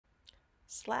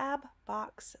Slab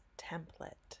Box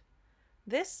template.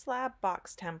 This Slab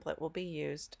Box template will be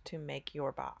used to make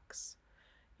your box.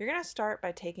 You're going to start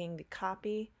by taking the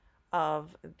copy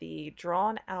of the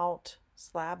drawn out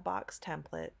Slab Box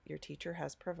template your teacher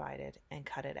has provided and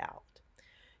cut it out.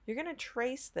 You're going to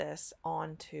trace this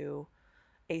onto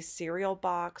a cereal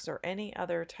box or any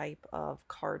other type of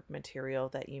card material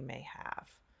that you may have.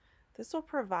 This will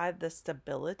provide the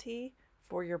stability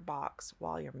for your box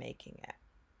while you're making it.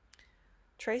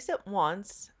 Trace it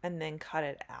once and then cut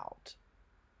it out.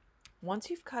 Once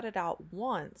you've cut it out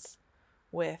once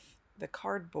with the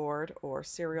cardboard or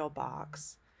cereal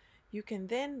box, you can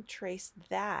then trace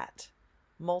that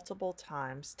multiple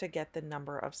times to get the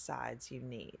number of sides you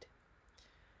need.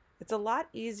 It's a lot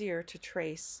easier to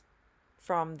trace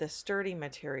from the sturdy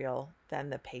material than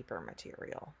the paper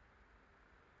material.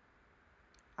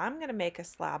 I'm going to make a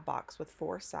slab box with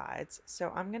 4 sides,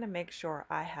 so I'm going to make sure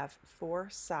I have 4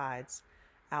 sides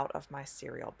out of my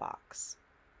cereal box.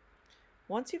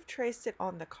 Once you've traced it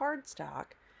on the cardstock,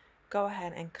 go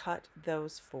ahead and cut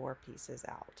those 4 pieces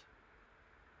out.